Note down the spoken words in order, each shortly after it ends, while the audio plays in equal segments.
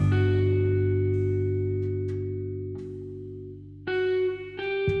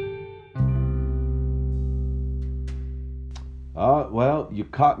Well, you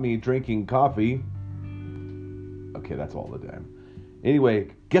caught me drinking coffee. Okay, that's all the time. Anyway,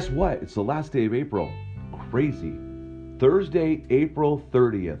 guess what? It's the last day of April. Crazy. Thursday, April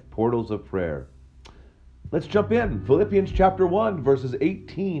 30th, Portals of Prayer. Let's jump in. Philippians chapter 1, verses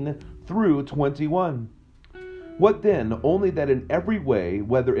 18 through 21. What then? Only that in every way,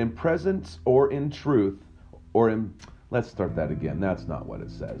 whether in presence or in truth, or in... Let's start that again. That's not what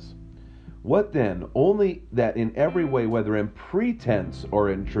it says. What then? Only that in every way, whether in pretense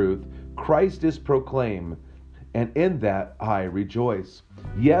or in truth, Christ is proclaimed, and in that I rejoice.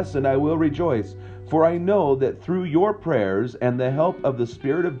 Yes, and I will rejoice, for I know that through your prayers and the help of the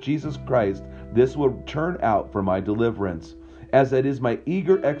Spirit of Jesus Christ, this will turn out for my deliverance, as it is my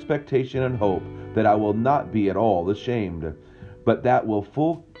eager expectation and hope that I will not be at all ashamed, but that with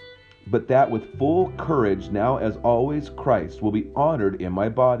full courage, now as always, Christ will be honored in my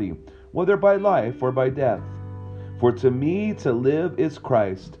body, whether by life or by death. For to me to live is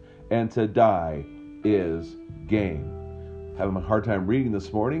Christ, and to die is gain. Having a hard time reading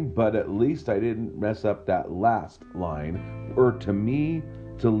this morning, but at least I didn't mess up that last line. For to me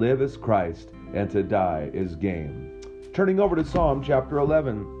to live is Christ, and to die is gain. Turning over to Psalm chapter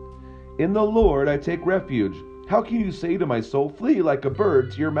 11. In the Lord I take refuge. How can you say to my soul, flee like a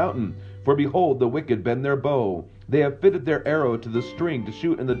bird to your mountain? For behold, the wicked bend their bow. They have fitted their arrow to the string to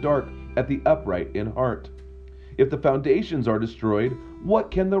shoot in the dark at the upright in heart. If the foundations are destroyed, what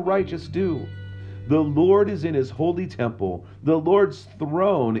can the righteous do? The Lord is in his holy temple. The Lord's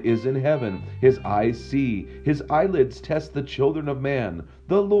throne is in heaven. His eyes see. His eyelids test the children of man.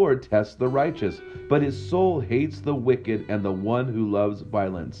 The Lord tests the righteous, but his soul hates the wicked and the one who loves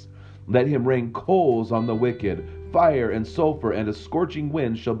violence. Let him rain coals on the wicked. Fire and sulfur and a scorching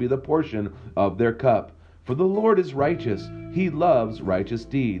wind shall be the portion of their cup. For the Lord is righteous. He loves righteous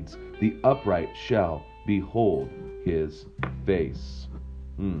deeds. The upright shall behold his face.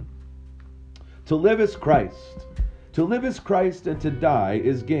 To live is Christ. To live is Christ, and to die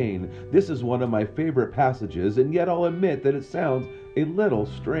is gain. This is one of my favorite passages, and yet I'll admit that it sounds a little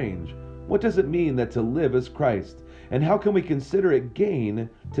strange. What does it mean that to live is Christ? And how can we consider it gain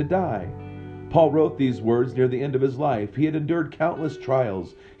to die? Paul wrote these words near the end of his life. He had endured countless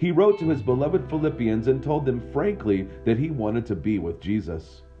trials. He wrote to his beloved Philippians and told them frankly that he wanted to be with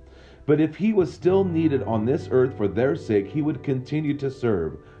Jesus. But if he was still needed on this earth for their sake, he would continue to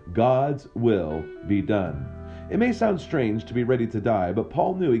serve. God's will be done. It may sound strange to be ready to die, but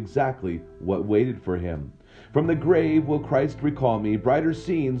Paul knew exactly what waited for him. From the grave will Christ recall me. Brighter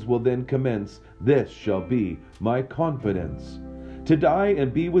scenes will then commence. This shall be my confidence. To die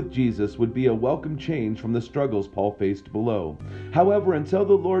and be with Jesus would be a welcome change from the struggles Paul faced below. However, until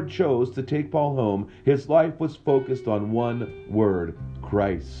the Lord chose to take Paul home, his life was focused on one word: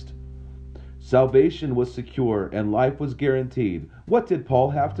 Christ. Salvation was secure and life was guaranteed. What did Paul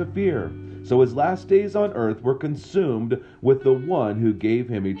have to fear? So his last days on earth were consumed with the one who gave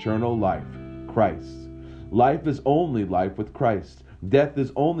him eternal life, Christ. Life is only life with Christ. Death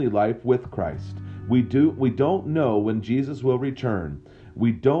is only life with Christ. We don't know when Jesus will return.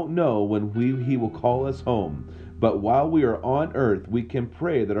 We don't know when he will call us home. But while we are on earth, we can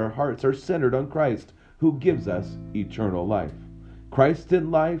pray that our hearts are centered on Christ, who gives us eternal life. Christ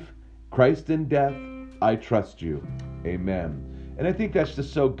in life, Christ in death, I trust you. Amen. And I think that's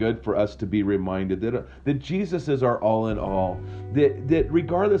just so good for us to be reminded that Jesus is our all in all. That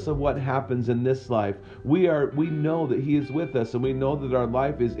regardless of what happens in this life, we know that he is with us, and we know that our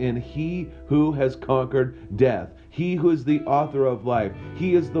life is in he who has conquered death. He who is the author of life.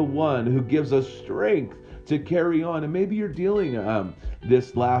 He is the one who gives us strength to carry on. And maybe you're dealing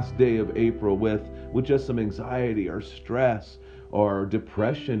this last day of April with just some anxiety or stress or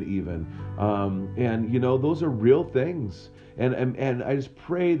depression even. And those are real things. And I just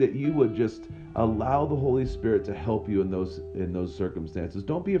pray that you would just allow the Holy Spirit to help you in those circumstances.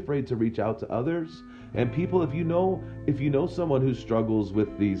 Don't be afraid to reach out to others and people. If you know someone who struggles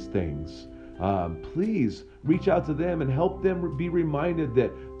with these things, please reach out to them and help them be reminded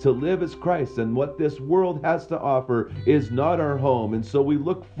that to live is Christ, and what this world has to offer is not our home. And so we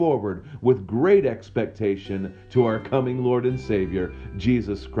look forward with great expectation to our coming Lord and Savior,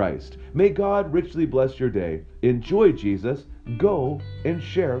 Jesus Christ. May God richly bless your day. Enjoy Jesus. Go and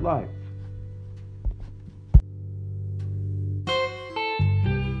share life.